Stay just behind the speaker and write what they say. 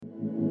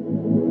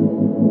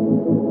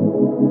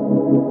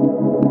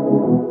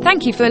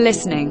Thank you for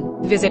listening.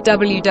 Visit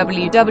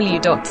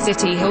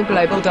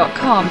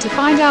www.cityhillglobal.com to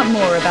find out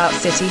more about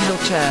City Hill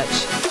Church.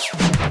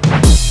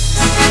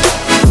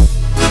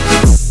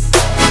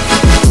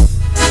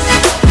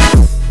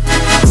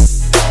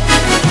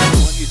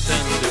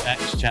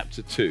 Acts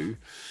chapter 2.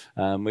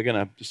 I'm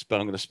going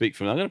to speak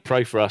from. I'm going to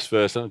pray for us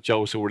first. I know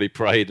Joel's already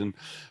prayed and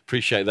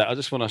appreciate that. I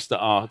just want us to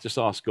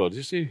ask God.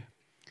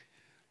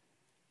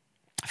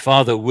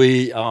 Father,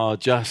 we are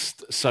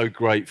just so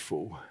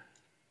grateful.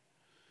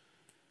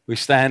 We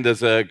stand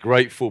as a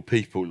grateful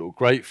people, Lord.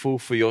 Grateful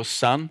for your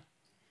Son.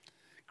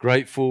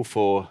 Grateful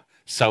for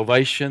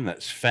salvation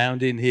that's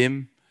found in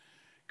him.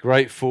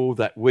 Grateful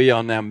that we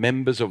are now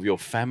members of your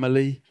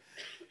family.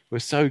 We're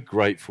so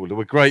grateful.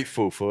 We're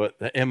grateful for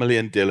Emily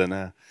and Dylan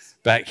are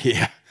back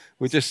here.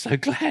 We're just so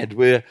glad.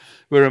 We're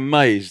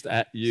amazed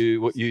at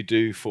you, what you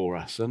do for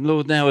us. And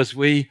Lord, now as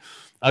we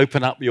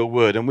open up your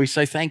word and we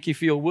say thank you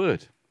for your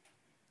word.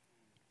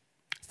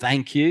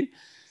 Thank you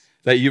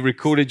that you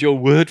recorded your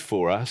word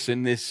for us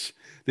in this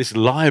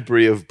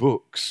library of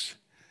books,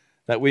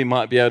 that we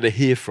might be able to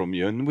hear from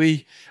you.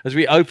 And as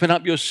we open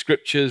up your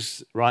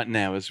scriptures right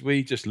now, as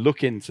we just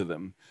look into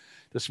them,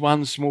 just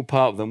one small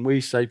part of them, we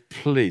say,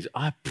 please,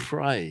 I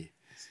pray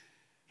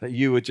that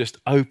you would just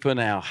open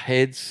our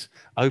heads,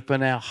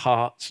 open our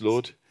hearts,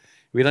 Lord.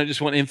 We don't just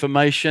want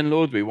information,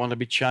 Lord. We want to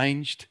be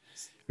changed.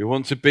 We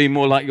want to be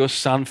more like your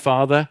Son,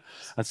 Father.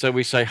 And so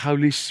we say,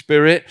 Holy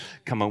Spirit,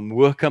 come and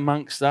work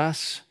amongst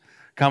us.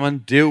 Come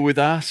and deal with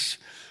us.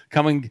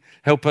 Come and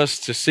help us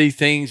to see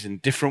things in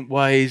different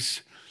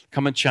ways.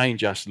 Come and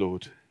change us,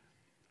 Lord.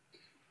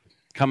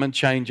 Come and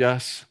change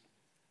us.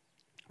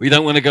 We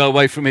don't want to go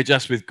away from here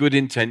just with good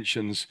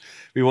intentions.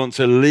 We want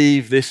to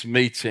leave this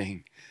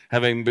meeting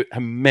having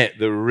met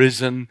the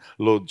risen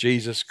Lord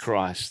Jesus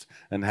Christ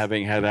and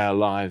having had our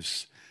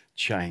lives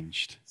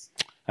changed.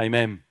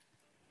 Amen.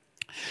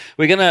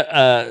 We're going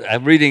to, our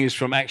reading is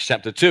from Acts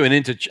chapter 2 and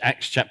into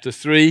Acts chapter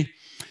 3.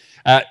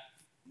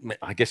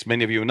 I guess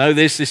many of you will know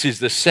this. This is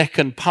the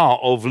second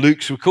part of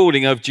Luke's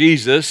recording of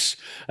Jesus,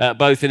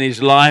 both in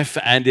his life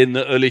and in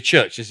the early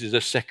church. This is the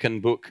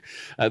second book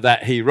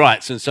that he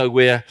writes. And so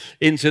we're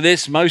into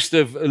this.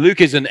 Luke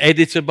is an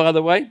editor, by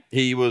the way.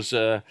 He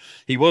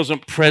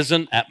wasn't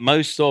present at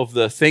most of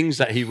the things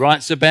that he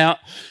writes about.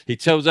 He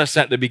tells us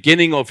at the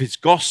beginning of his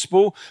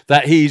gospel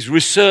that he's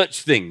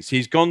researched things.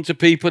 He's gone to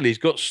people, he's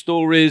got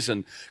stories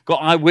and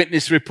got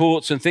eyewitness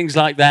reports and things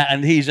like that.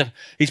 And he's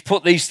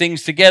put these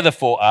things together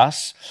for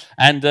us.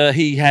 And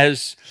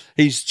he's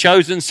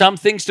chosen some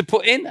things to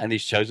put in, and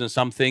he's chosen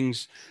some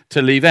things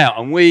to leave out.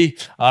 And we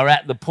are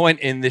at the point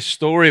in this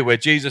story where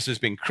Jesus has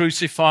been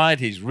crucified,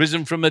 he's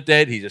risen from the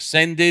dead, he's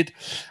ascended,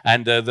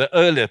 and the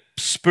early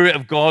Spirit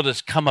of God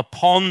has come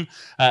upon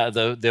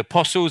the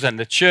apostles and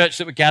the church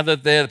that were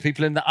gathered there, the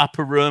people in the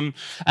upper room,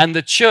 and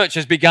the church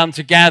has begun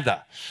to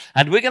gather.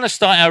 And we're going to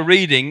start our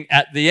reading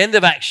at the end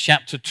of Acts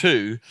chapter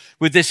 2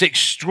 with this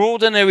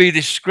extraordinary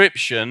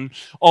description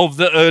of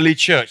the early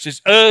church,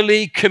 this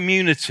early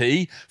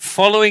community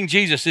following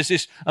Jesus. There's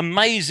this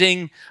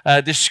amazing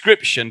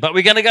description. But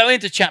we're going to go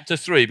into chapter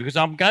 3 because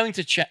I'm going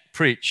to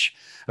preach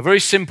a very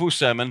simple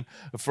sermon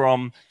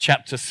from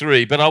chapter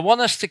 3. But I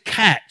want us to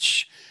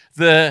catch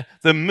the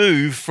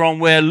move from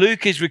where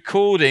Luke is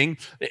recording,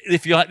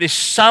 if you like, this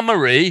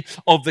summary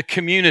of the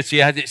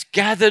community as it's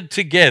gathered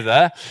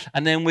together,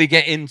 and then we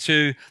get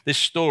into this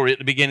story at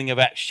the beginning of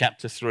Acts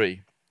chapter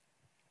 3.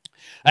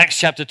 Acts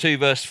chapter 2,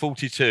 verse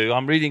 42.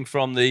 I'm reading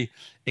from the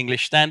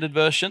English Standard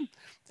Version,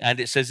 and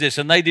it says this: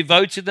 "And they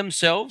devoted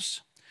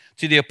themselves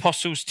to the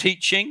apostles'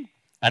 teaching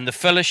and the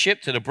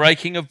fellowship, to the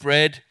breaking of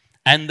bread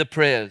and the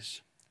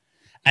prayers.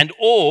 And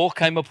awe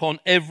came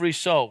upon every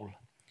soul.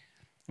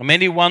 And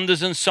many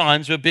wonders and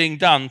signs were being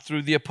done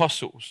through the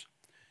apostles.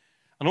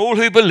 And all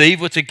who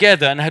believed were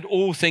together and had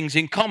all things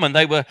in common.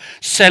 They were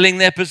selling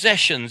their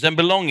possessions and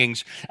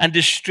belongings and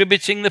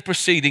distributing the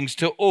proceedings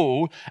to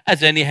all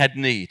as any had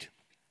need.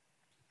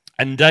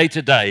 And day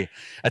to day,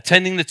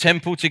 attending the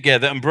temple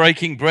together and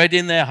breaking bread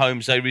in their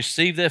homes, they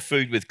received their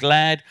food with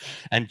glad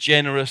and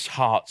generous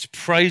hearts,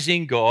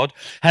 praising God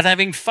and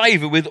having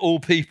favor with all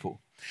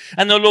people.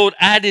 And the Lord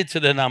added to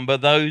the number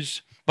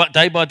but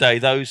day by day,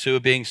 those who were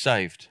being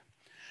saved.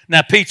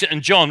 Now Peter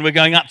and John were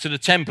going up to the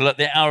temple at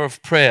the hour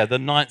of prayer, the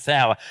 9th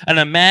hour, and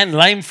a man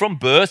lame from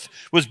birth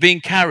was being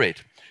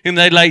carried, whom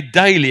they laid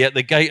daily at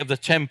the gate of the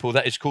temple,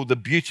 that is called the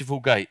Beautiful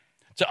Gate,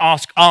 to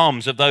ask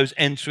alms of those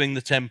entering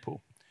the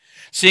temple.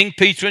 Seeing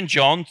Peter and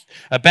John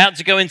about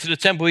to go into the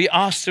temple, he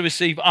asked to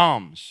receive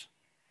alms.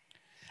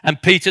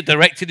 And Peter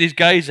directed his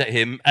gaze at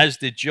him, as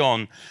did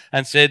John,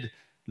 and said,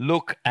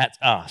 'Look at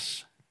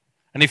us.'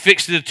 And he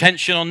fixed his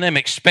attention on them,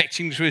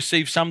 expecting to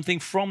receive something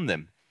from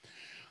them.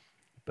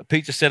 But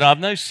Peter said, 'I have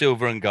no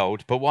silver and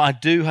gold, but what I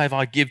do have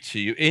I give to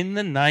you. In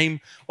the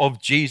name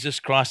of Jesus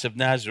Christ of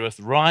Nazareth,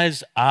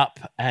 rise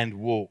up and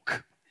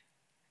walk.'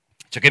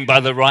 Took him by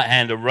the right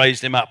hand and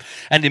raised him up.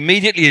 And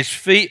immediately his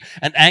feet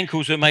and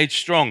ankles were made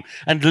strong.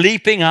 And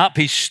leaping up,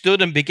 he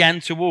stood and began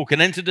to walk and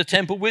entered the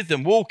temple with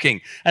them, walking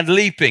and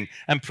leaping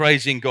and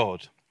praising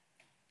God.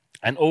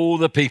 And all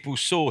the people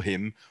saw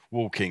him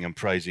walking and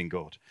praising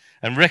God,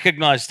 and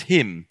recognized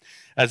him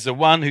as the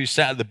one who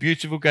sat at the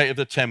beautiful gate of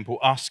the temple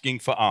asking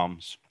for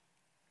alms.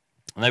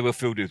 And they were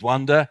filled with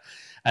wonder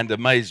and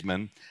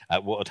amazement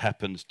at what had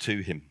happened to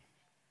him.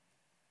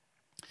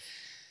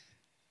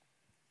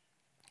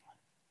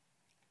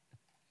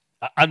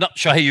 I'm not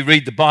sure how you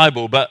read the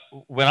Bible, but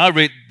when I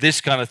read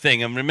this kind of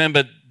thing, and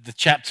remember the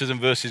chapters and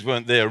verses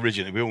weren't there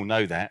originally, we all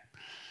know that,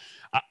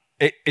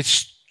 it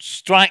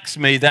strikes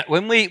me that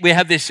when we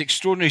have this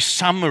extraordinary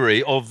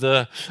summary of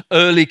the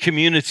early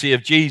community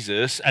of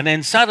Jesus, and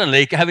then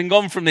suddenly, having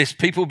gone from this,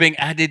 people being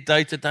added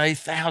day to day,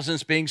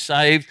 thousands being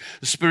saved,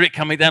 the Spirit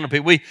coming down on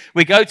people,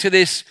 we go to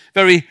this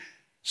very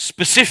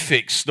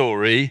specific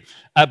story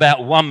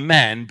about one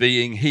man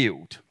being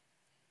healed.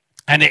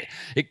 And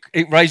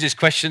it raises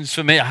questions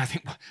for me. I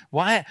think,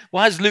 why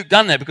has Luke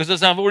done that? Because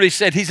as I've already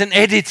said, he's an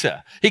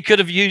editor. He could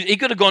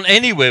have gone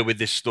anywhere with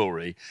this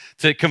story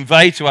to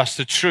convey to us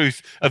the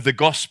truth of the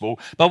gospel.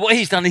 But what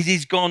he's done is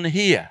he's gone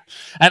here.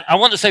 And I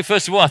want to say,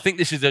 first of all, I think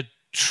this is a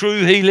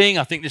true healing.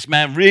 I think this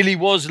man really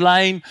was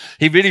lame.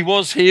 He really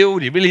was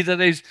healed. He really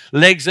had his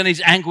legs and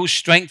his ankles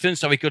strengthened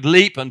so he could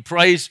leap and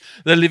praise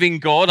the living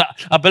God.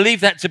 I believe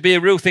that to be a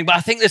real thing. But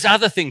I think there's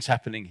other things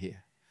happening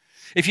here.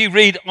 If you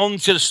read on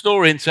to the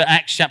story into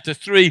Acts chapter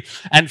 3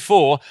 and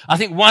 4, I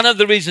think one of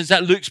the reasons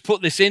that Luke's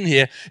put this in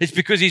here is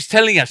because he's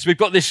telling us we've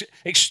got this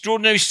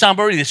extraordinary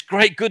summary, this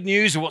great good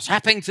news of what's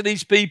happening to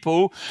these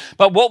people.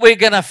 But what we're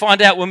going to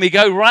find out when we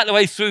go right the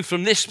way through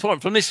from this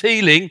point, from this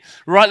healing,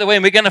 right the way,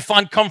 and we're going to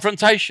find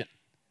confrontation.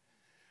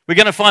 We're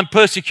going to find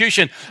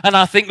persecution. And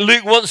I think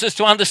Luke wants us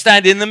to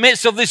understand in the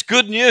midst of this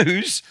good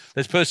news,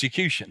 there's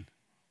persecution.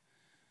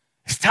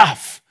 It's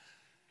tough.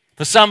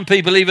 For some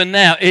people, even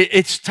now,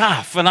 it's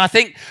tough. And I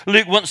think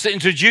Luke wants to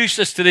introduce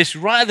us to this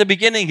right at the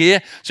beginning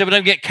here so we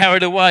don't get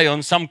carried away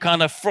on some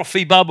kind of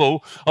frothy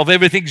bubble of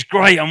everything's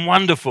great and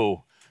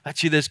wonderful.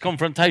 Actually, there's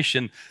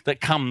confrontation that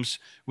comes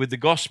with the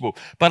gospel.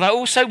 But I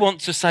also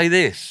want to say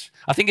this.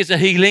 I think it's a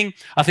healing.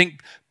 I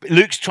think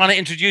Luke's trying to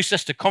introduce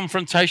us to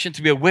confrontation,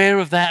 to be aware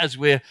of that as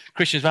we're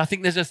Christians. But I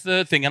think there's a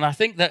third thing. And I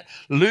think that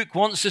Luke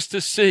wants us to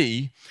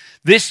see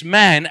this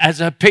man as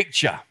a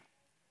picture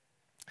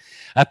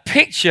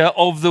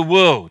of the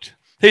world.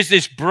 Here's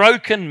this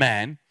broken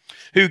man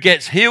who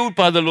gets healed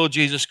by the Lord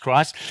Jesus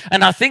Christ.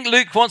 And I think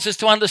Luke wants us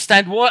to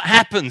understand what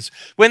happens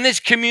when this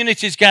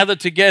community is gathered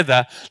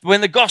together,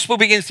 when the gospel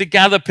begins to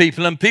gather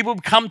people and people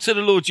come to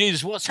the Lord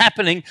Jesus. What's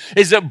happening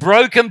is that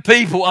broken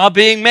people are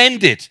being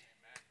mended.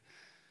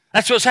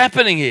 That's what's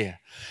happening here.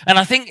 And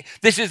I think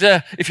this is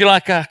if you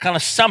like, a kind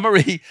of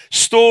summary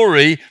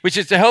story, which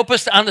is to help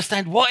us to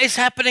understand what is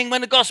happening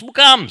when the gospel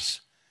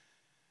comes.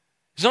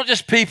 It's not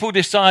just people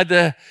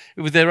decide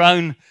with their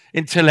own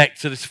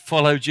intellect to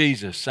follow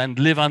Jesus and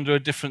live under a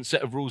different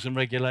set of rules and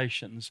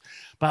regulations,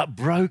 but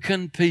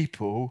broken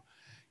people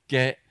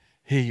get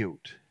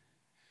healed.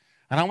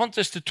 And I want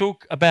us to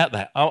talk about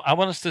that. I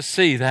want us to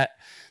see that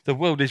the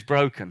world is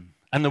broken,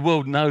 and the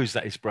world knows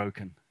that it's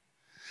broken.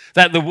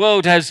 That the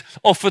world has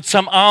offered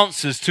some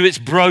answers to its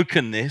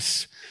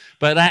brokenness,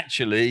 but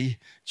actually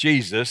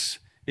Jesus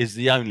is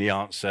the only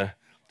answer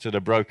to the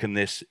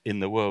brokenness in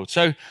the world.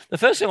 So the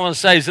first thing I want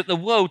to say is that the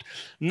world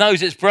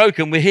knows it's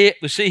broken. We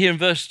see here in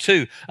verse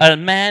 2, a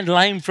man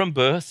lame from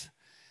birth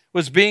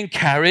was being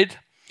carried,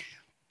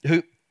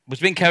 whom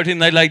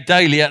they laid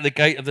daily at the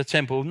gate of the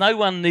temple. No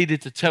one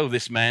needed to tell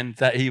this man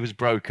that he was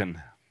broken.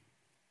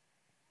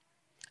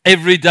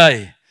 Every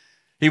day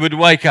he would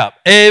wake up.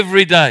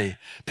 Every day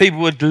people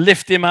would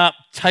lift him up,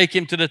 take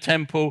him to the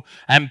temple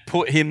and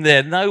put him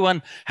there. No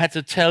one had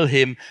to tell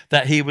him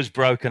that he was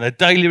broken. A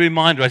daily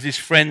reminder as his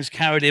friends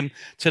carried him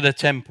to the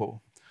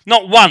temple.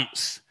 Not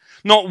once,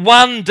 not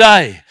one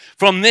day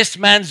from this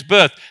man's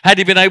birth had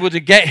he been able to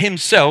get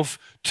himself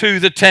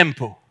to the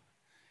temple.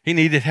 He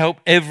needed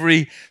help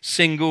every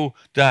single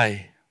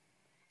day.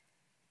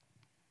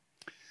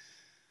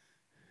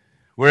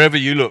 Wherever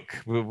you look,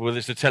 whether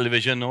it's the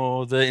television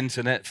or the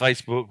internet,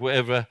 Facebook,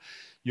 whatever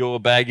your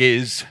bag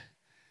is,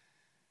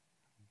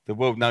 the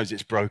world knows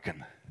it's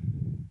broken.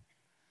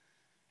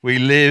 We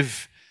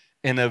live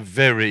in a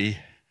very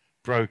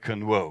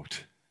broken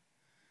world.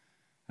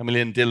 Emily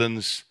and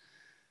Dylan's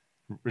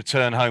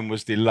return home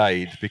was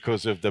delayed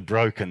because of the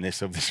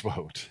brokenness of this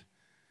world.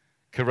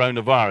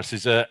 Coronavirus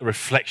is a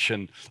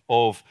reflection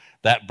of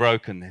that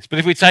brokenness. But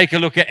if we take a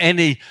look at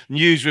any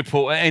news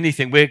report or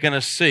anything, we're going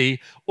to see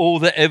all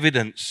the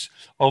evidence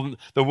of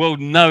the world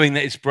knowing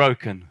that it's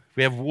broken.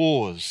 We have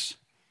wars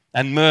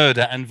and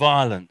murder and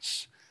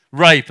violence,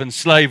 rape and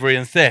slavery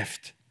and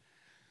theft,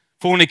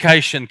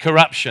 fornication,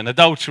 corruption,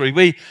 adultery.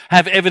 We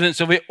have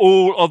evidence of it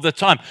all of the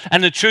time.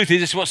 And the truth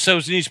is, it's what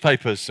sells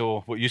newspapers,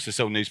 or what used to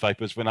sell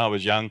newspapers when I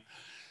was young.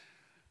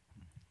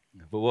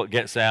 But what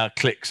gets our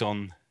clicks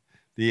on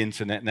the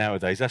internet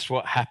nowadays, that's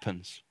what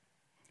happens.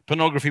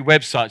 Pornography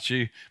websites,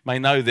 you may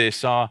know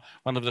this, are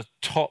one of the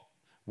top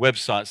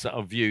websites that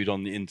are viewed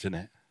on the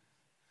internet.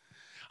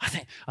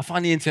 I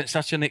find the internet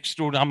such an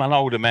extraordinary... I'm an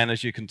older man,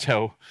 as you can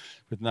tell,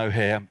 with no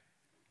hair.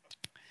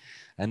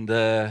 And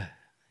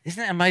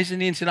Isn't it amazing,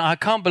 the internet? I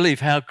can't believe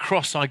how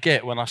cross I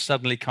get when I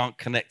suddenly can't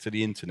connect to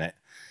the internet.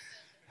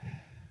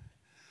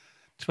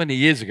 20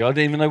 years ago, I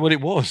didn't even know what it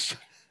was.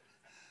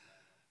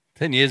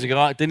 10 years ago,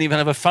 I didn't even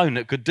have a phone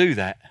that could do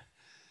that.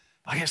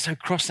 I get so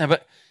cross now.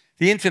 But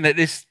the internet,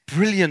 this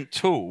brilliant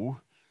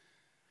tool,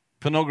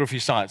 pornography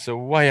sites are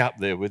way up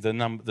there with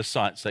the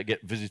sites that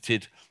get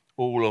visited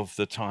all of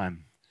the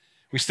time.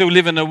 We still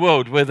live in a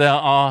world where there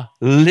are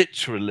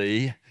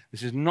literally,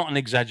 this is not an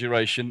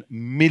exaggeration,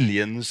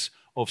 millions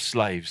of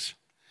slaves.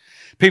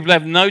 People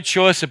have no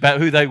choice about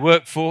who they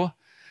work for.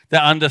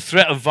 They're under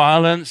threat of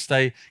violence.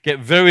 They get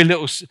very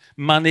little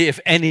money,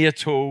 if any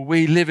at all.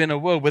 We live in a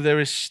world where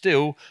there is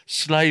still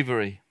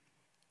slavery.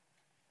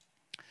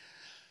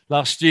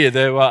 Last year,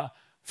 there were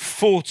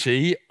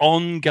 40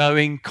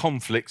 ongoing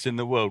conflicts in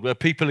the world where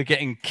people are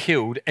getting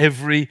killed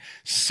every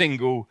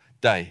single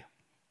day.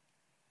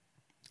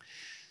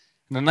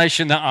 In the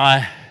nation that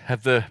I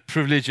have the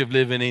privilege of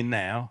living in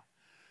now,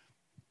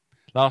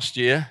 last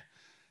year,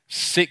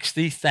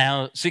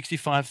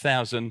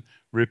 65,000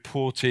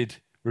 reported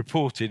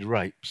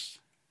rapes.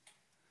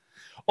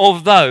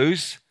 Of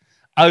those,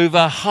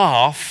 over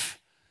half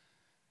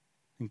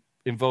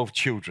involved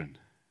children.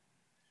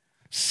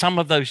 Some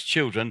of those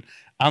children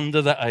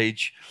under the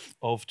age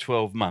of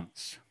 12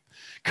 months.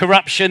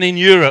 Corruption in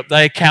Europe,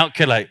 they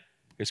calculate,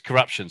 it's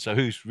corruption, so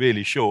who's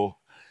really sure?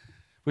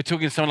 We're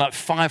talking something like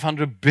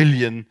 500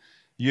 billion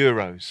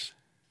euros.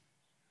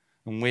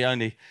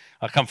 And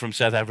I come from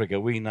South Africa,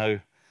 we know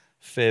a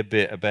fair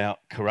bit about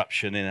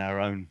corruption in our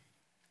own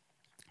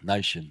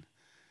nation.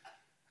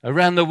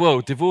 Around the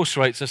world, divorce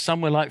rates are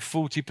somewhere like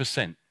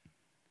 40%.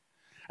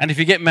 And if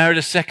you get married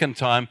a second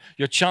time,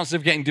 your chances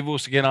of getting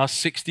divorced again are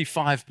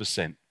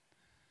 65%.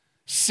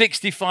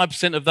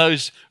 65% of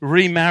those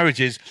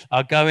remarriages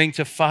are going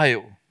to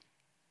fail.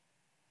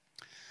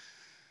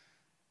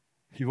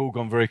 You've all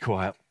gone very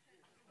quiet.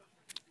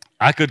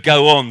 I could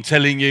go on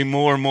telling you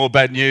more and more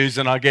bad news,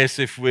 and I guess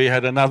if we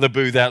had another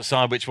booth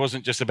outside which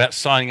wasn't just about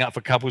signing up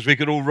for couples, we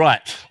could all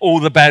write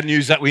all the bad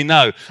news that we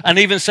know, and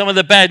even some of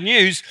the bad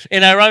news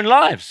in our own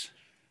lives.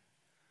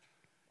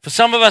 For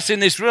some of us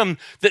in this room,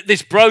 that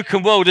this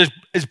broken world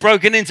is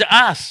broken into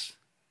us.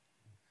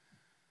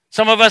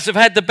 Some of us have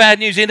had the bad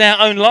news in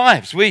our own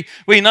lives. We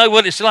know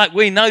what it's like.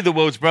 We know the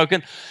world's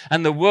broken,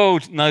 and the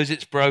world knows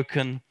it's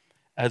broken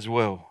as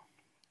well.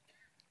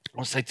 I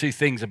want to say two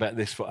things about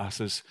this for us,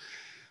 as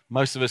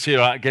most of us here,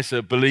 I guess,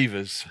 are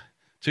believers.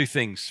 Two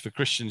things for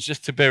Christians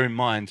just to bear in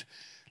mind.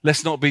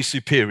 Let's not be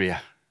superior.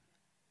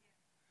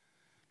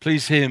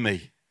 Please hear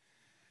me.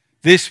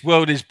 This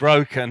world is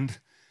broken,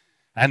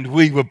 and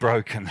we were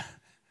broken.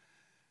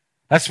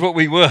 That's what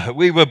we were.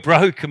 We were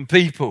broken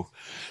people.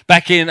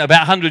 Back in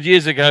about 100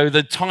 years ago,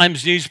 the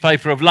Times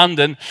newspaper of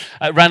London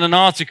ran an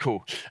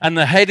article, and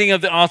the heading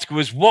of the article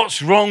was,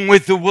 "What's wrong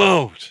with the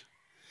world?"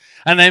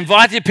 And they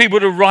invited people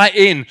to write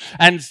in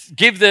and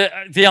give the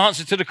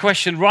answer to the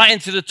question, write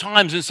into the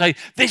Times and say,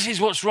 this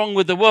is what's wrong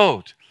with the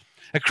world.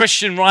 A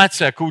Christian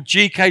writer called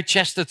G.K.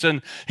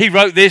 Chesterton, he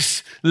wrote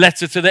this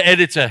letter to the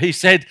editor. He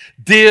said,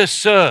 "Dear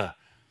Sir,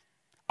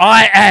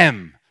 I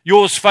am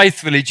yours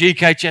faithfully,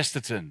 G.K.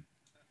 Chesterton."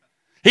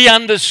 He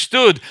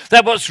understood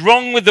that what's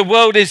wrong with the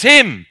world is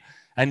him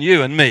and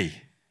you and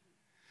me.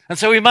 And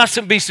so we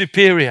mustn't be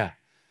superior.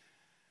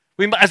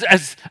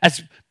 As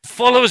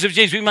followers of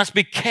Jesus, we must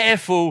be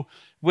careful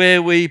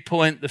where we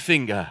point the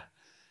finger,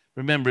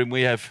 remembering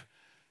we have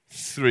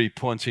three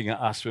pointing at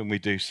us when we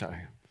do so.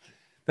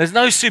 There's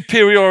no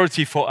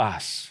superiority for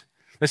us.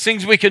 There's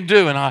things we can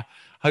do, and I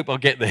hope I'll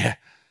get there.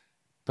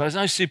 But there's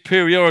no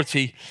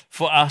superiority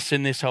for us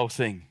in this whole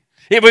thing.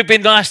 It would be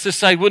nice to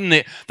say, wouldn't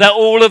it, that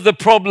all of the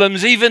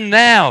problems, even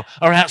now,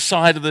 are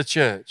outside of the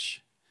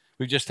church.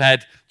 We've just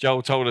had,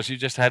 Joel told us, you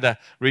just had a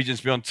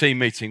Regions Beyond team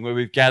meeting where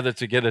we've gathered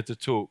together to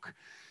talk.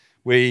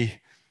 We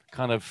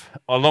kind of,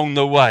 along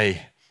the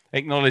way,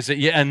 acknowledge that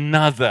yet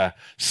another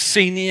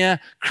senior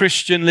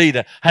Christian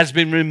leader has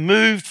been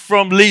removed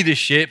from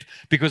leadership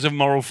because of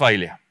moral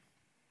failure.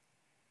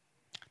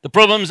 The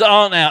problems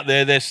aren't out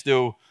there, they're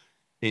still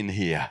in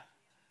here.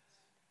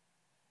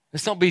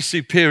 Let's not be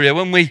superior.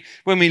 When we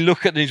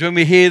look at things, when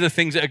we hear the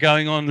things that are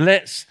going on,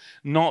 let's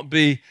not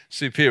be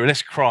superior.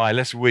 Let's cry,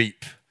 let's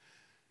weep.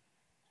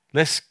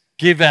 Let's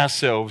give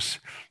ourselves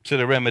to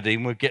the remedy,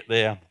 and we'll get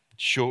there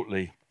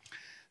shortly.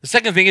 The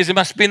second thing is there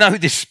must be no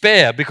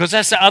despair, because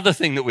that's the other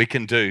thing that we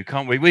can do,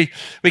 can't we? We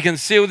can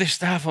see all this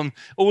stuff on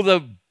all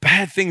the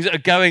bad things that are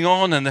going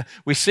on, and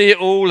we see it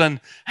all, and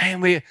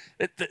we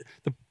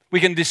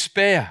can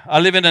despair. I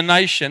live in a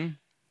nation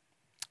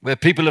where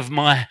people of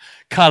my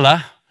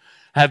colour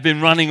have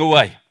been running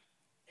away.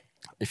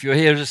 If you're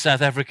here as a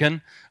South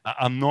African,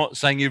 I'm not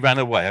saying you ran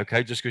away,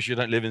 okay, just because you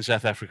don't live in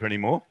South Africa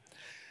anymore.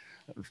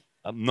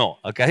 I'm not,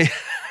 okay?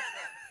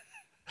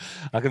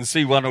 I can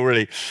see one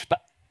already.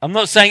 But I'm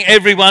not saying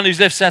everyone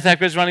who's left South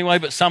Africa is running away,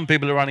 but some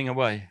people are running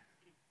away.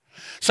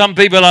 Some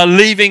people are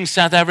leaving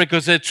South Africa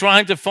because they're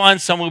trying to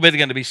find somewhere where they're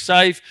going to be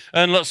safe,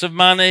 earn lots of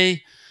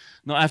money,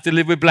 not have to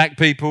live with black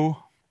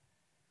people.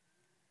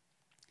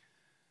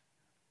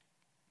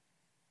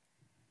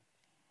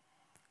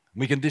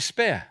 We can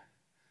despair.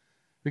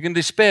 We can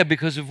despair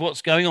because of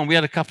what's going on. We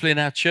had a couple in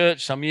our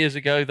church some years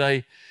ago.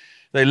 They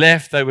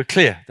left. They were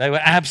clear. They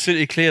were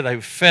absolutely clear. They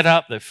were fed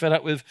up. They were fed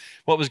up with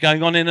what was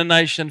going on in the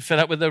nation, fed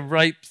up with the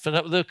rape, fed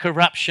up with the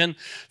corruption,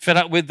 fed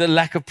up with the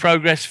lack of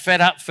progress,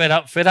 fed up.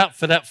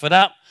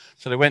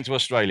 So they went to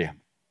Australia.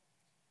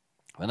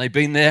 When they'd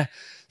been there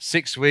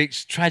 6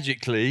 weeks,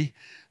 tragically,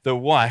 the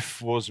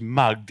wife was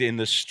mugged in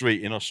the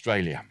street in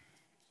Australia.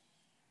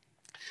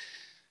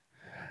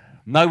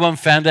 No one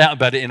found out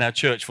about it in our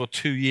church for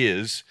 2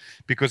 years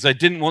because they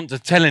didn't want to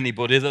tell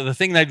anybody that the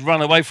thing they'd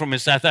run away from in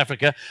South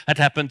Africa had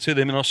happened to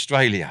them in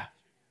Australia.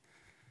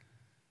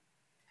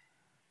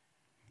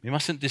 We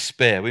mustn't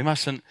despair. We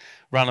mustn't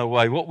run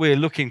away. What we're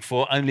looking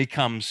for only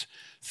comes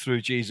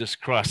through Jesus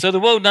Christ. So the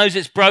world knows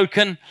it's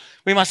broken.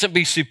 We mustn't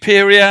be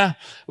superior.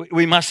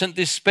 We mustn't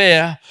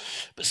despair.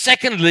 But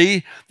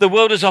secondly, the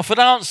world has offered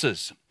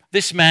answers.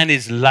 This man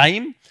is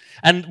lame.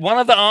 And one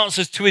of the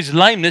answers to his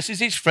lameness is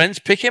his friends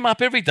pick him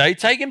up every day,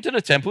 take him to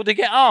the temple to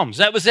get alms.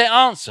 That was their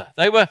answer.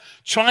 They were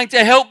trying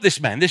to help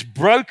this man, this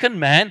broken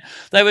man.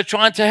 They were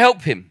trying to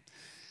help him.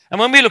 And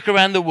when we look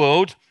around the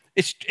world,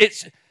 it's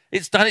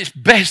done its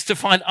best to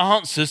find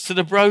answers to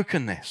the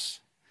brokenness.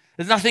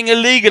 There's nothing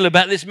illegal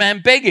about this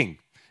man begging.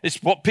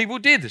 It's what people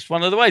did. It's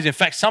one of the ways. In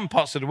fact, some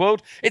parts of the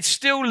world, it's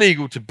still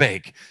legal to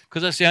beg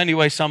because that's the only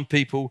way some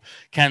people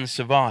can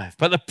survive.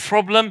 But the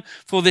problem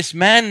for this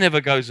man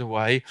never goes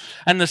away.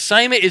 And the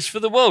same it is for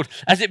the world.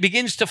 As it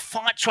begins to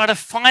try to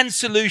find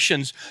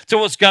solutions to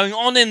what's going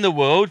on in the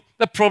world,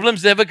 the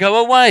problems never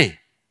go away.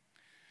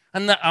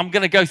 And I'm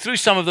going to go through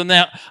some of them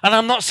now. And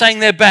I'm not saying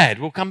they're bad.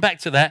 We'll come back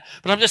to that.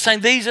 But I'm just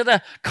saying these are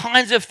the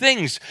kinds of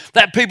things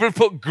that people have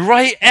put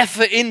great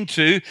effort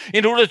into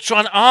in order to try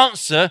and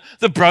answer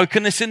the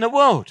brokenness in the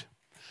world.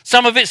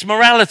 Some of it's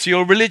morality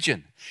or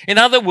religion. In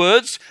other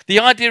words, the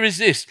idea is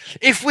this.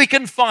 If we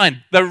can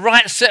find the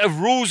right set of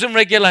rules and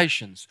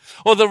regulations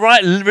or the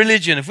right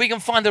religion, if we can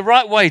find the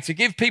right way to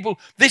give people,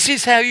 this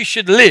is how you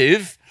should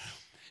live,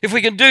 if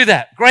we can do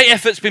that, great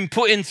effort's been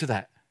put into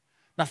that.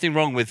 Nothing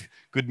wrong with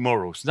good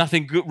morals.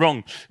 Nothing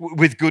wrong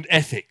with good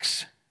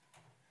ethics.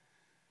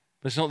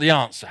 But it's not the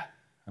answer.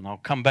 And I'll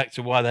come back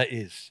to why that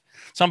is.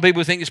 Some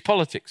people think it's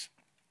politics.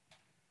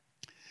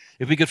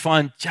 If we could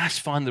find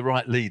the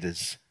right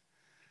leaders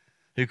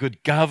who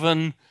could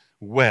govern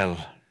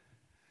well,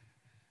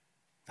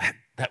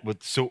 that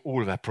would sort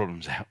all of our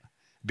problems out.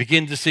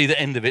 Begin to see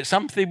the end of it.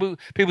 Some people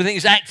think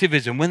it's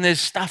activism. When there's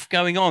stuff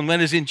going on, when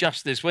there's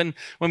injustice, when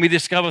we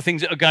discover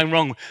things that are going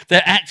wrong, they're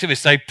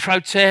activists. They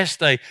protest,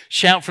 they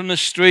shout from the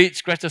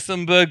streets. Greta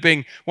Thunberg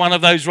being one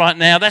of those right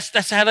now.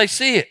 That's how they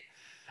see it.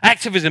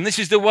 Activism. This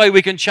is the way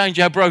we can change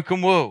our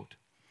broken world.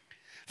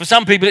 For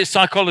some people, it's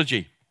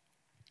psychology.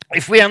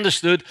 If we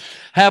understood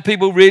how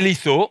people really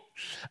thought,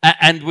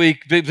 and we'd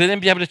then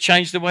be able to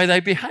change the way they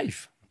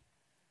behave.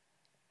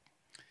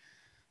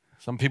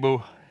 Some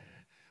people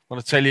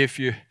want to tell you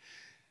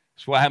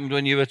it's what happened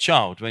when you were a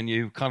child, when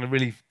you kind of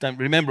really don't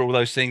remember all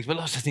those things, but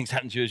lots of things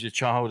happened to you as a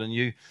child and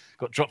you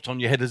got dropped on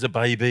your head as a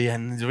baby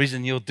and the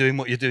reason you're doing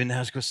what you're doing now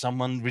is because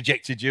someone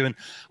rejected you and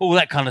all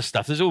that kind of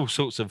stuff. There's all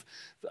sorts of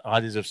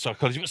ideas of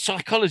psychology, but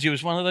psychology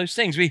was one of those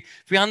things.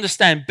 If we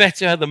understand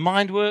better how the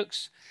mind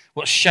works,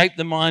 what shaped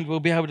the mind, we'll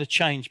be able to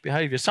change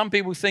behavior. Some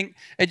people think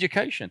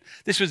education.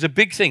 This was a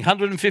big thing.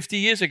 150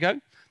 years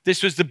ago,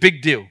 this was the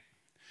big deal.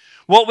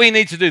 What we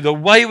need to do, the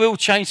way we'll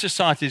change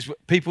society is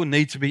people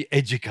need to be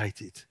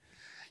educated.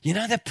 You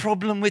know the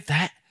problem with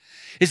that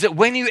is that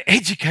when you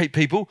educate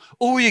people,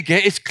 all you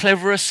get is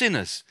cleverer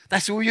sinners.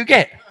 That's all you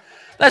get.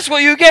 That's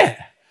what you get.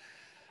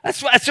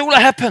 That's all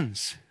that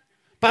happens.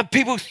 But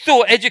people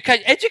thought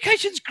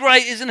education's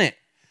great, isn't it?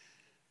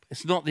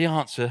 It's not the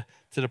answer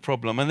to the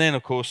problem. And then,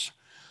 of course,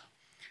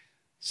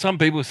 some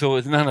people thought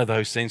it's none of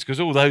those things because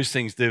all those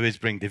things do is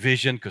bring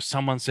division because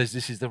someone says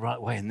this is the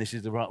right way and this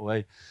is the right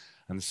way.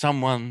 And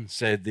someone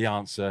said the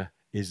answer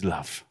is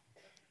love.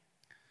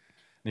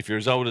 And if you're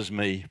as old as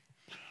me,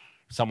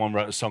 someone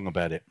wrote a song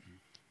about it.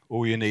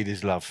 All you need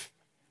is love.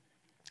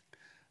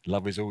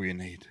 Love is all you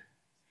need.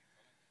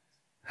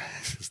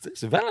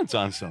 It's a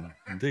Valentine's song,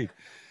 indeed.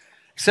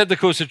 Except, of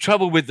course, the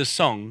trouble with the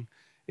song,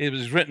 it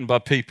was written by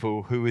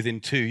people who within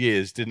 2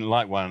 years didn't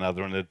like one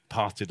another and had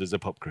parted as a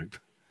pop group.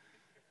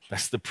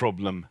 That's the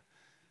problem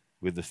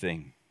with the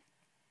thing.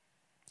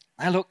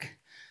 Now look,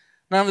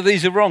 none of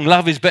these are wrong.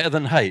 Love is better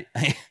than hate.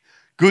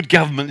 Good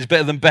government is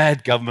better than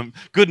bad government.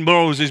 Good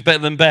morals is better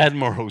than bad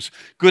morals.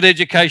 Good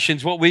education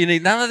is what we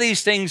need. None of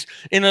these things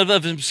in and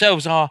of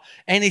themselves are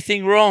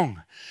anything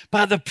wrong.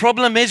 But the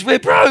problem is we're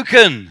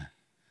broken.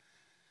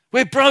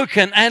 We're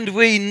broken and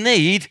we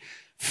need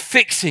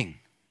fixing.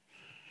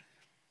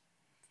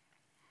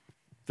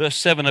 Verse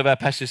 7 of our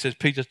passage says,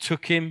 Peter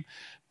took him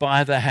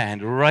by the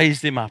hand,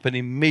 raised him up, and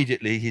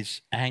immediately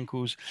his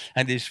ankles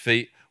and his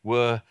feet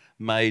were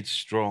made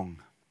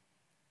strong.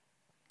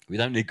 We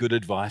don't need good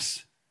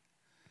advice.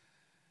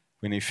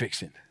 We need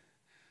fixing.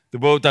 The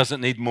world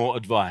doesn't need more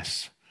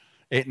advice.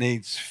 It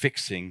needs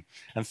fixing.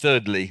 And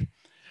thirdly,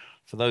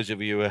 for those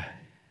of you who are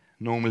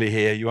normally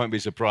here, you won't be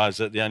surprised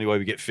that the only way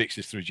we get fixed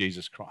is through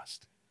Jesus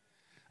Christ.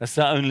 That's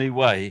the only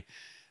way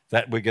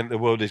that the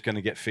world is going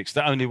to get fixed.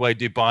 The only way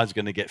Dubai is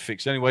going to get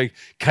fixed. The only way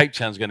Cape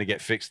Town is going to get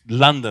fixed.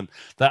 London.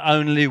 The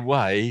only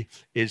way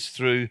is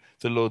through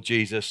the Lord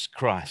Jesus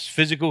Christ.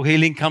 Physical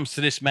healing comes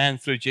to this man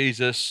through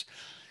Jesus.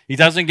 He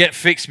doesn't get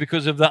fixed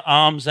because of the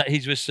alms that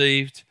he's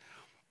received.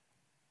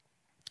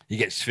 He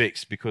gets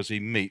fixed because he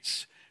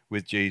meets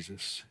with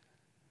Jesus.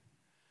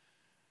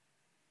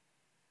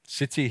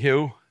 City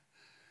Hill,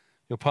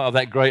 you're part of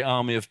that great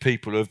army of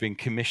people who have been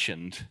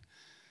commissioned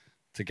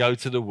to go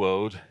to the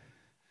world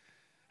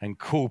and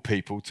call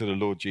people to the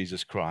Lord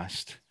Jesus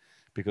Christ,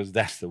 because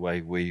that's the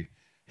way we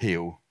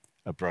heal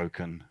a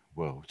broken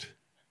world.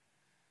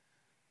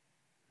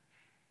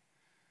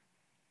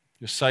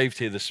 You're saved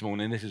here this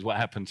morning. This is what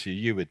happened to you.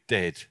 You were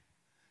dead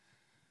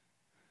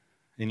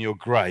in your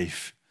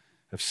grave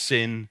of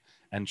sin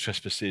and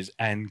trespasses,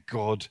 and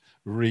God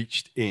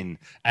reached in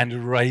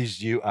and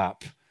raised you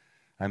up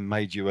and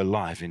made you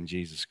alive in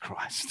Jesus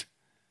Christ.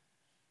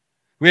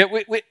 We're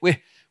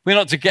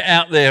not to get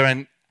out there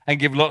and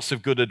give lots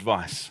of good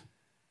advice.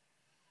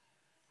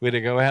 We're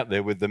to go out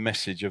there with the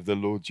message of the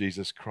Lord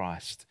Jesus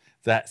Christ,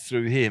 that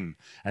through him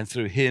and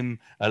through him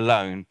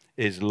alone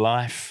is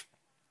life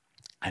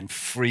and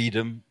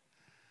freedom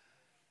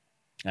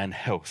and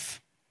health.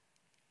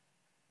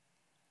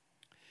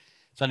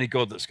 It's only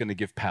God that's going to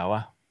give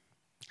power.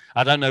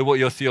 I don't know what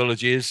your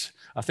theology is.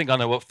 I think I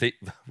know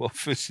what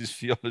Fuss's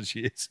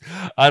theology is.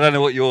 I don't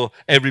know what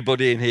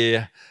everybody in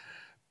here,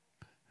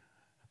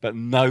 but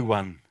no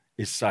one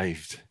is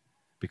saved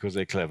because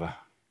they're clever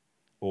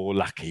or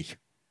lucky.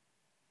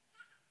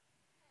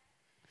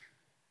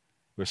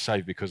 We're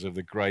saved because of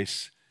the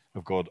grace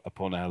of God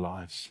upon our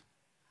lives.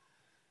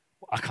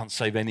 I can't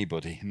save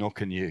anybody, nor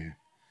can you.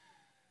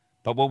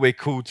 But what we're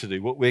called to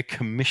do, what we're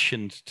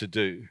commissioned to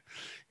do,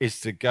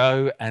 is to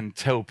go and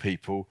tell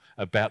people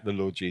about the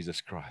Lord Jesus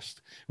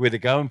Christ. We're to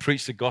go and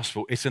preach the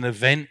gospel. It's an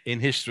event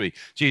in history.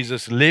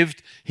 Jesus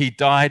lived, he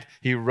died,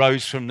 he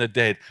rose from the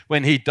dead.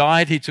 When he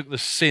died, he took the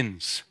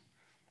sins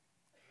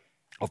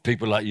of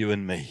people like you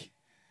and me.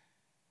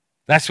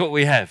 That's what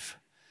we have.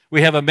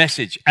 We have a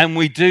message, and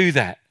we do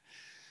that.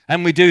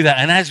 And we do that.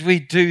 And as we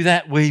do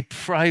that, we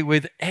pray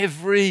with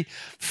every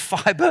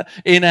fiber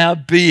in our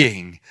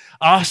being,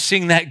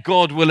 asking that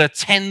God will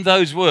attend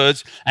those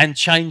words and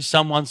change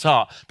someone's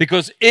heart.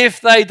 Because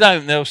if they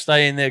don't, they'll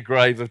stay in their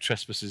grave of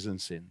trespasses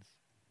and sins.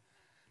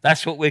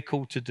 That's what we're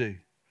called to do.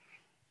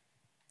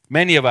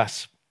 Many of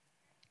us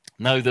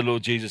know the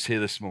Lord Jesus here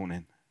this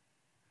morning.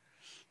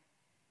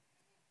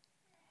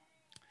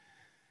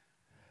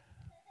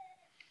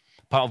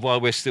 Part of why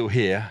we're still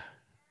here,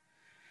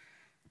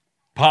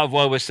 part of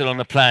why we're still on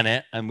the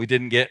planet and we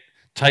didn't get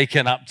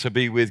taken up to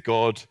be with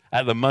God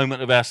at the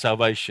moment of our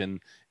salvation,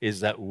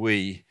 is that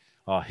we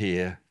are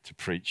here to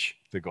preach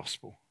the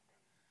gospel.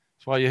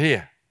 That's why you're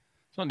here.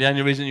 It's not the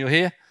only reason you're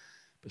here,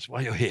 but it's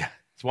why you're here.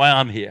 It's why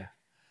I'm here.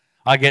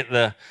 I get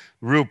the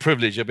real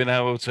privilege of being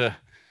able to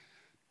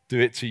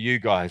do it to you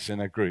guys in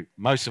a group.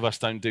 Most of us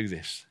don't do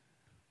this.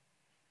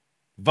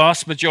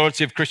 Vast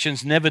majority of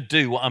Christians never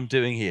do what I'm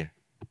doing here.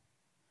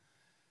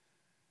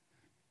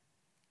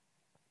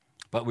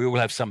 But we all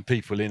have some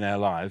people in our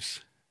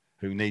lives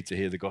who need to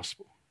hear the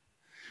gospel.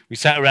 We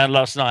sat around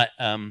last night,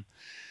 kind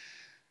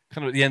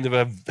of at the end of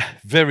a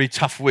very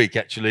tough week,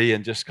 actually,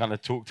 and just kind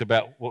of talked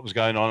about what was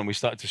going on, and we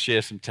started to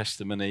share some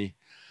testimony.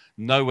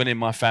 No one in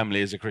my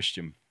family is a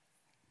Christian.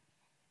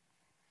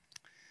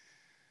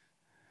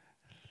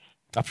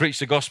 I preach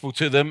the gospel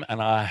to them,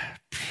 and I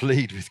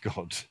plead with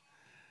God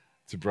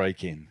to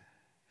break in.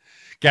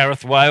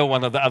 Gareth Whale,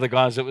 one of the other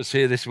guys that was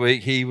here this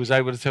week, he was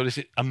able to tell this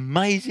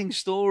amazing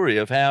story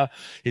of how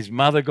his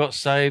mother got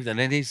saved and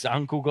then his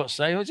uncle got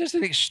saved. It was just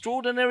an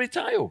extraordinary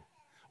tale,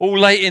 all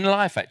late in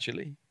life,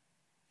 actually.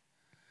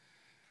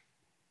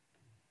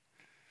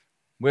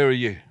 Where are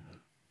you?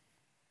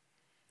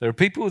 There are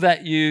people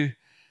that you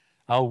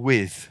are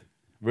with,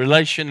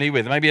 relationally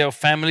with. Maybe your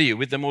family, you're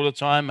with them all the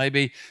time.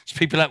 Maybe it's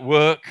people at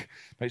work.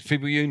 Maybe it's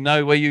people you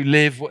know where you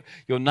live,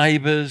 your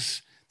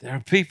neighbors. There are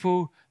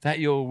people that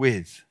you're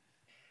with.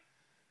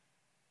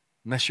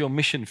 And that's your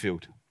mission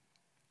field.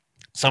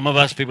 Some of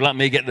us, people like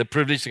me, get the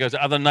privilege to go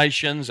to other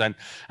nations and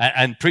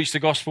preach the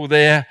gospel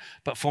there.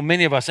 But for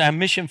many of us, our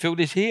mission field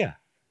is here.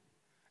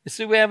 It's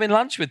who we're having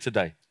lunch with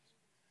today.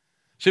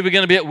 It's who we're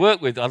going to be at work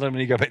with. I don't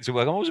really go back to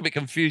work. I'm always a bit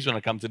confused when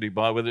I come to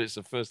Dubai, whether it's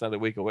the first day of the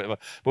week or whatever.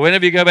 But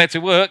whenever you go back to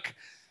work,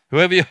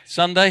 whoever you,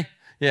 Sunday,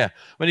 yeah.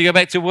 When you go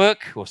back to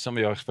work, or some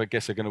of you, I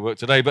guess, are going to work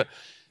today, but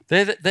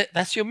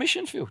that's your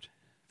mission field.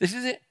 This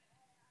is it.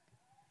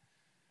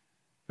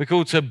 We're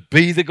called to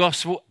be the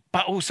gospel,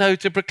 but also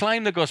to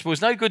proclaim the gospel.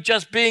 It's no good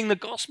just being the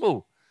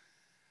gospel.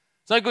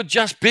 It's no good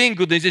just being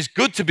good news. It's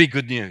good to be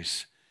good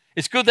news.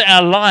 It's good that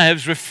our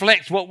lives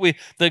reflect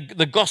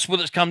the gospel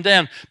that's come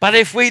down. But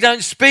if we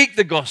don't speak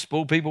the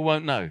gospel, people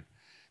won't know.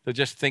 They'll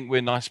just think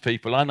we're nice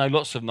people. I know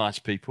lots of nice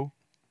people,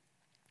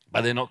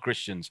 but they're not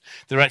Christians.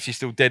 They're actually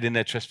still dead in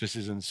their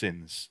trespasses and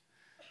sins.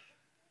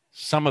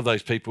 Some of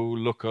those people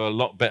look a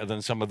lot better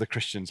than some of the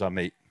Christians I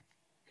meet.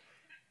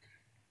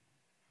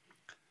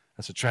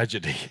 That's a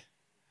tragedy.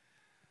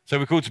 So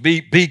we're called to be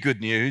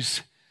good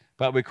news,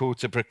 but we're called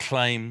to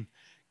proclaim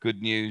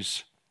good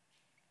news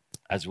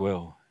as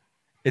well.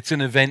 It's an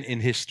event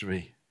in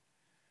history.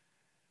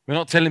 We're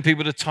not telling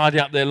people to tidy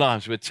up their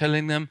lives. We're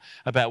telling them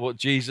about what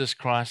Jesus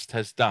Christ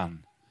has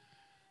done.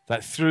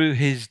 That through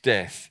his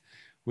death,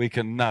 we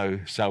can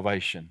know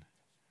salvation.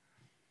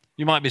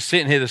 You might be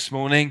sitting here this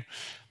morning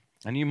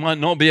and you might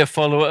not be a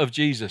follower of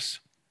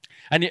Jesus.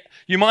 And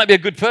you might be a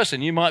good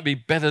person. You might be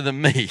better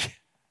than me.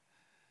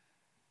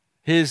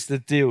 Here's the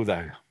deal,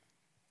 though.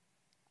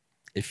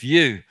 If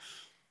you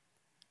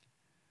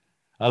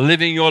are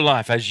living your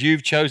life as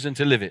you've chosen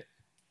to live it,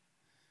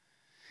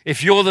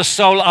 if you're the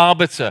sole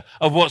arbiter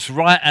of what's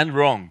right and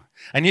wrong,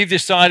 and you've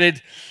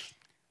decided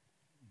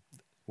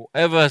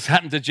whatever has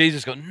happened to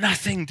Jesus got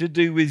nothing to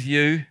do with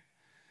you,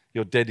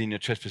 you're dead in your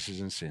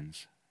trespasses and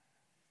sins.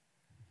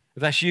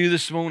 If that's you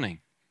this morning,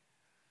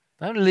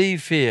 don't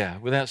leave here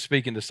without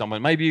speaking to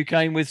someone. Maybe you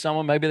came with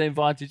someone, maybe they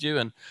invited you,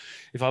 and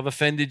if I've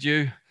offended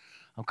you,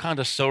 I'm kind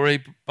of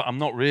sorry, but I'm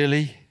not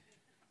really.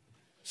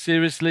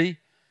 Seriously,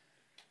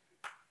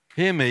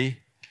 hear me.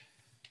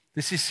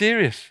 This is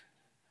serious.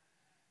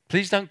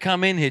 Please don't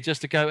come in here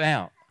just to go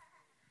out.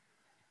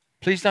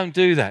 Please don't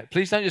do that.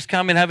 Please don't just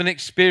come in, have an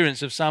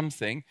experience of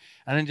something,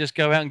 and then just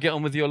go out and get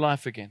on with your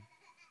life again.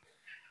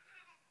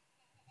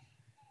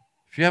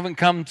 If you haven't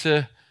come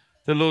to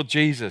the Lord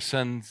Jesus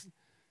and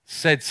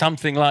said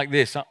something like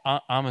this,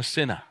 I'm a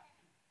sinner.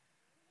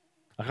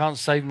 I can't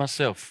save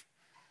myself.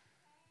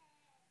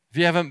 If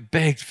you haven't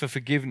begged for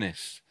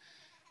forgiveness,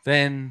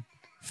 then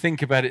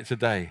think about it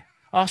today.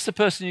 Ask the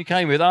person you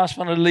came with. Ask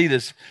one of the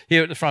leaders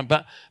here at the front.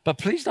 But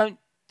please don't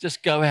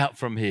just go out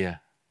from here.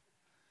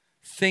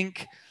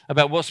 Think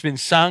about what's been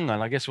sung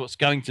and I guess what's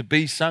going to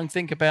be sung.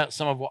 Think about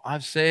some of what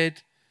I've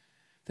said.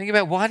 Think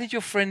about why did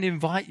your friend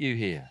invite you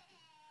here?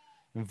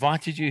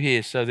 Invited you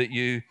here so that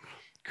you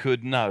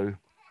could know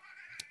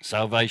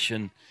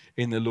salvation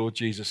in the Lord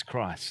Jesus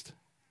Christ.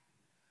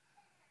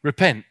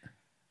 Repent,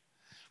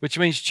 which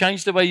means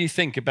change the way you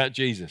think about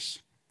Jesus.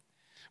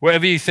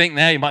 Whatever you think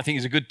now, you might think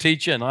he's a good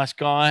teacher, a nice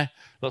guy,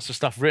 lots of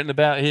stuff written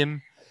about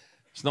him.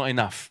 It's not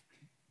enough.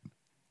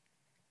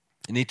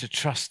 You need to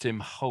trust him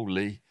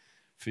wholly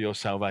for your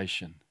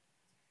salvation.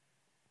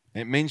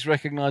 It means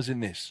recognizing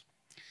this.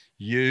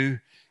 You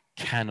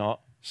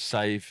cannot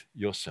save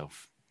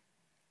yourself.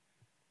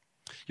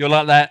 You're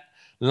like that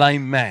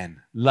lame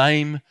man,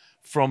 lame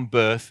from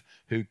birth,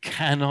 who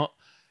cannot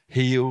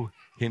heal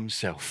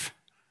himself.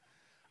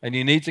 And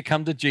you need to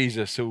come to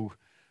Jesus who will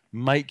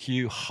make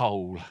you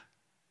whole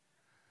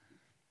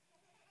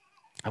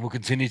and will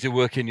continue to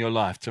work in your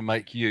life to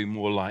make you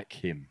more like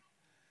him.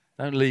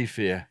 Don't leave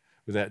here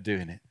without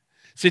doing it.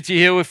 City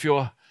Hill, if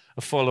you're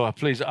a follower,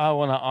 please, I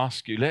want to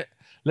ask you,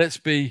 let's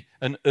be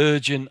an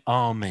urgent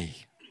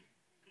army.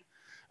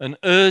 An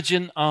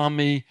urgent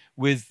army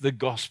with the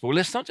gospel.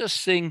 Let's not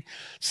just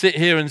sit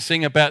here and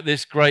sing about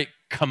this great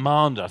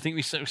commander. I think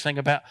we sang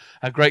about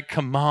a great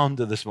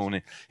commander this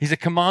morning. He's a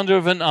commander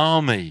of an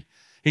army.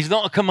 He's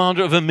not a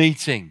commander of a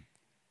meeting.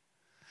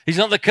 He's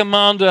not the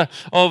commander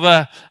of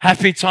a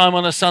happy time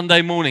on a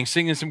Sunday morning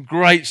singing some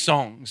great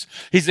songs.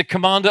 He's the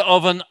commander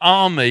of an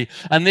army,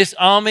 and this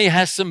army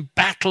has some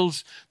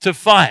battles to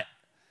fight.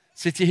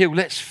 City Hill,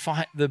 let's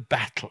fight the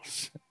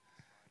battles.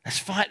 Let's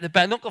fight the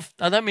battle.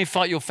 I don't mean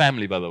fight your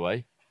family, by the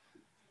way.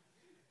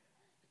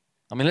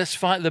 I mean, let's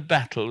fight the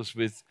battles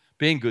with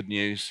being good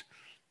news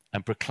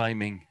and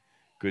proclaiming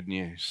good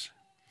news.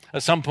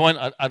 At some point,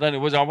 I don't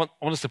know, I want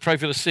us to pray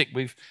for the sick.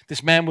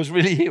 This man was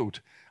really healed.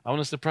 I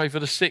want us to pray for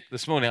the sick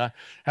this morning.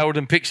 Harold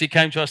and Pixie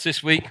came to us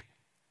this week,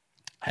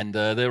 and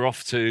they're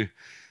off to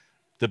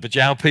the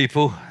Bajau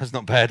people. That's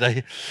not bad,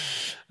 eh?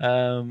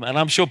 And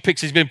I'm sure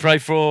Pixie's been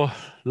prayed for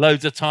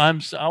loads of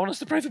times. I want us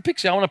to pray for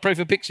Pixie. I want to pray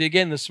for Pixie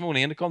again this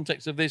morning in the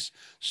context of this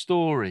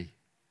story.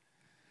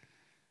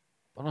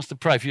 I want us to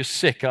pray. If you're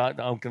sick, I'm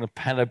going to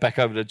hand it back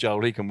over to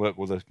Joel. He can work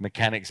all the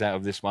mechanics out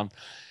of this one.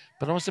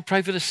 But I want us to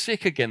pray for the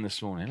sick again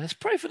this morning. Let's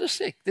pray for the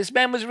sick. This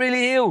man was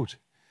really healed.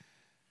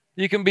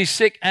 You can be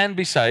sick and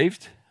be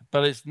saved,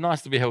 but it's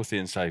nice to be healthy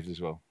and saved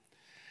as well.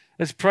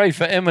 Let's pray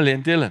for Emily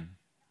and Dylan.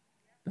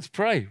 Let's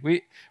pray.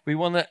 We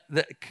want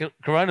the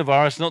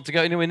coronavirus not to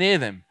go anywhere near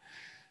them.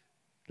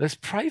 Let's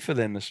pray for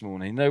them this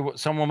morning. You know what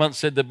someone once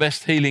said, the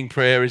best healing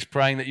prayer is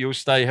praying that you'll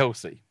stay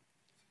healthy.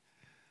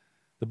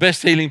 The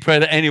best healing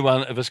prayer that any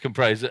one of us can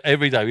pray is that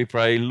every day we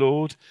pray,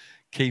 Lord,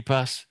 keep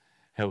us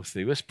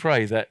healthy. Let's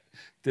pray that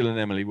Dylan and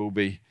Emily will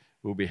be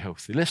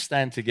healthy. Let's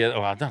stand together.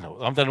 Oh, I don't know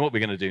what we're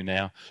going to do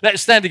now.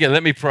 Let's stand together.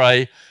 Let me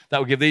pray. That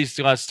will give these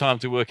guys time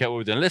to work out what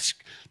we're doing. Let's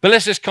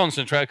just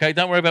concentrate, okay?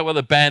 Don't worry about what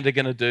the band are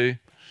going to do.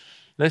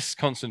 Let's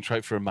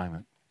concentrate for a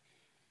moment.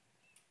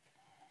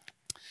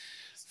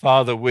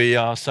 Father, we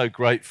are so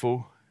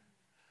grateful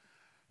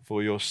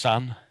for your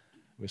Son.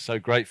 We're so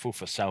grateful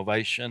for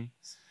salvation,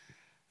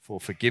 for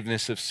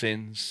forgiveness of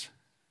sins.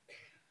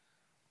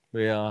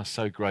 We are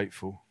so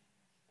grateful.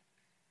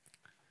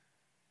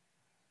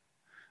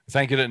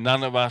 Thank you that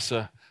none of us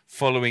are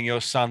following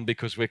your Son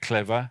because we're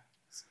clever,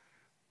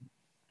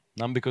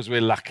 none because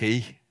we're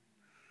lucky,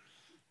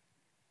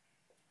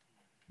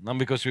 Not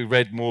because we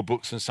read more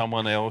books than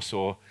someone else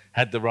or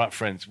had the right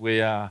friends.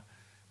 We're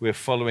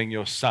following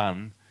your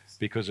Son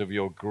because of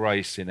your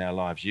grace in our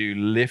lives. You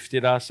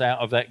lifted us out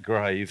of that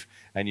grave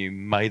and you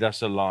made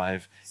us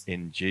alive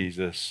in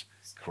Jesus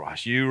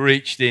Christ. You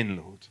reached in,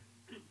 Lord.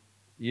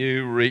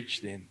 You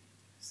reached in.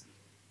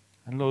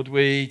 And Lord,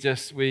 we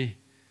just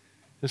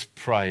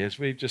pray as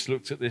we've just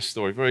looked at this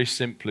story very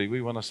simply.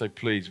 We want to say,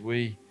 please,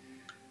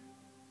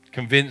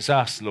 convince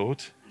us,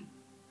 Lord.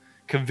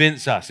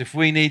 Convince us. If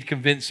we need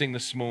convincing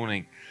this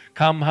morning,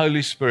 come,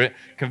 Holy Spirit,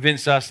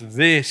 convince us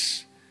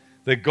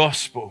the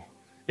gospel,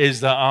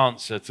 is the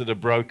answer to the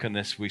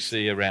brokenness we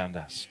see around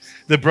us.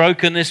 The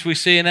brokenness we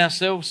see in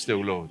ourselves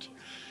still, Lord.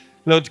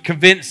 Lord,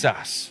 convince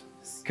us.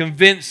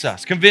 Convince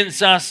us.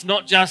 Convince us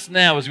not just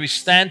now as we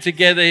stand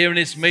together here in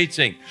this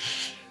meeting,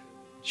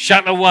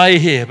 shut away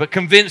here, but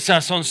convince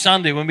us on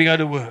Sunday when we go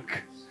to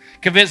work.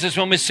 Convince us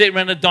when we're sitting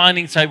around a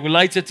dining table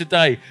later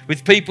today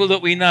with people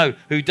that we know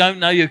who don't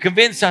know you.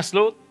 Convince us,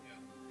 Lord,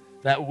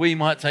 that we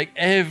might take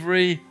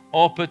every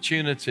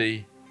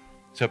opportunity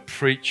to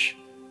preach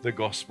the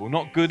gospel.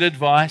 Not good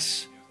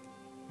advice.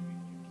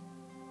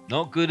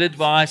 Not good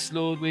advice,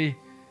 Lord. The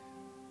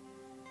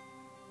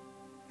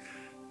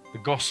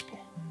gospel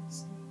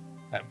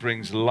that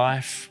brings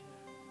life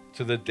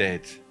to the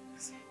dead,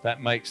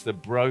 that makes the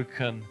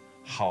broken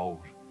whole.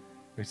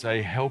 We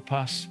say, help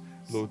us,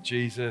 Lord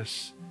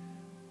Jesus.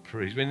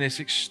 We're in this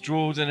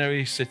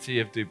extraordinary city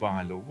of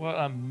Dubai, Lord. What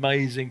an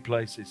amazing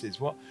place this is.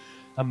 What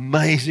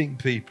amazing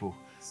people,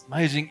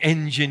 amazing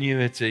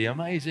ingenuity,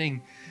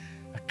 amazing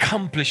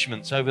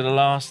accomplishments over the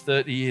last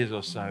 30 years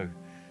or so.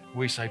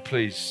 We say,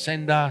 please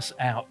send us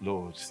out,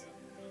 Lord.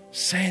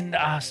 Send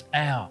us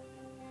out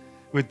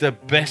with the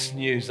best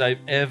news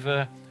they've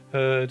ever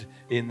heard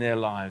in their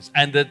lives.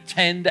 And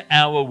attend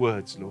our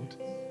words, Lord.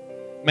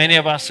 Many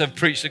of us have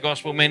preached the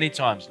gospel many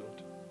times,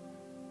 Lord,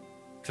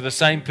 to the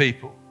same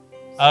people.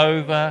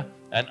 Over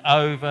and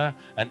over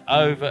and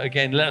over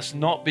again. Let us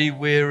not be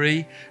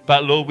weary,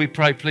 but Lord, we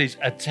pray, please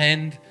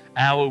attend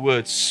our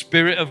words.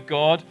 Spirit of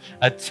God,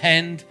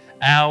 attend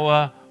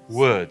our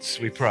words,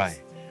 we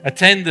pray.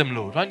 Attend them,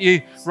 Lord. Won't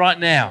you, right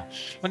now,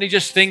 won't you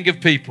just think of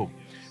people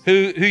who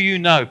you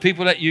know,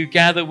 people that you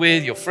gather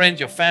with, your friends,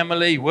 your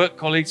family, work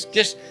colleagues.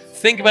 Just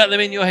think about them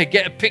in your head.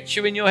 Get a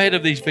picture in your head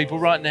of these people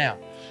right now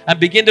and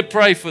begin to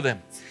pray for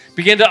them.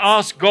 Begin to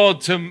ask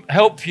God to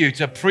help you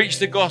to preach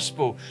the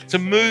gospel, to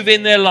move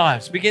in their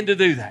lives. Begin to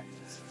do that.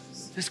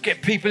 Just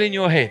get people in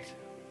your head.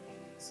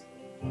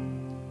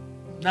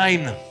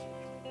 Name them.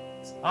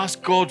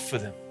 Ask God for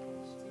them.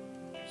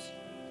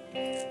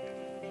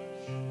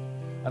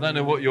 I don't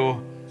know what your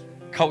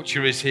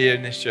culture is here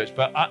in this church,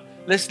 but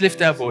let's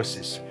lift our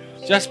voices.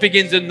 Just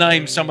begin to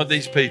name some of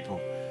these people.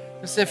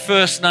 That's their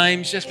first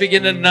names. Just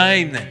begin to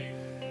name them.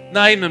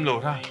 Name them,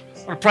 Lord. I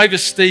want to pray for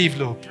Steve,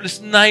 Lord. Let's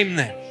name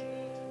them.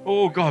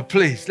 Oh, God,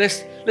 please.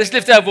 Let's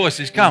lift our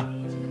voices.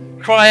 Come.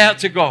 Cry out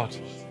to God.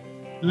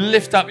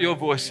 Lift up your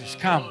voices.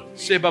 Come.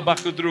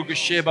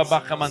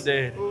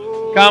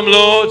 Come,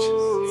 Lord.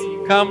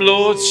 Come,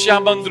 Lord.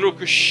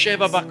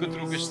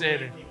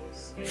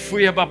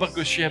 Fuya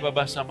babaku sheba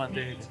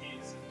basamandere.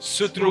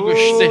 Sutrugu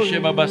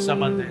sheba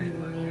basamandere.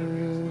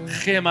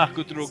 Khema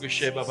kutrugu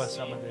sheba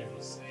basamandere.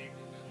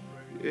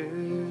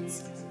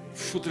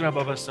 Futra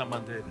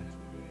babasamandere.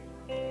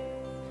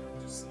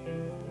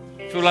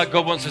 I feel like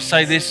God wants to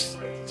say this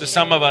to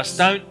some of us.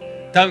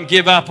 Don't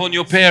give up on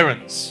your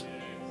parents.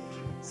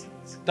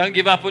 Don't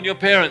give up on your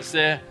parents.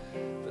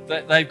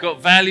 They've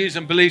got values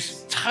and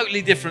beliefs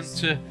totally different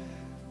to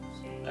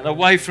and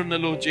away from the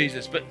Lord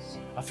Jesus. But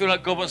I feel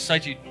like God wants to say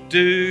to you,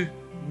 do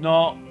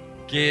not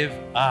give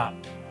up.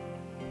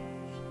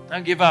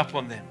 Don't give up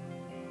on them.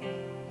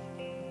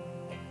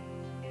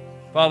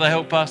 Father,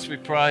 help us, we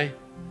pray.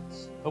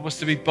 Help us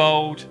to be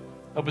bold.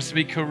 Help us to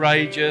be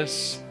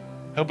courageous.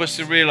 Help us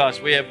to realize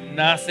we have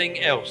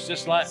nothing else.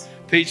 Just like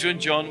Peter and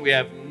John, we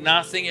have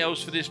nothing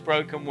else for this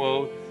broken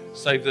world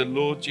save the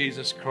Lord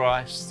Jesus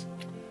Christ.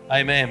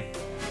 Amen.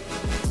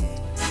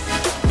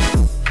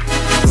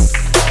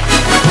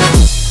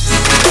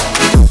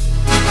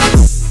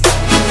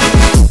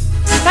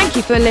 Thank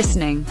you for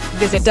listening.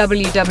 Visit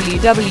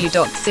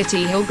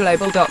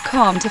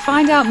www.cityhillglobal.com to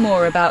find out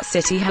more about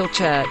City Hill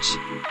Church.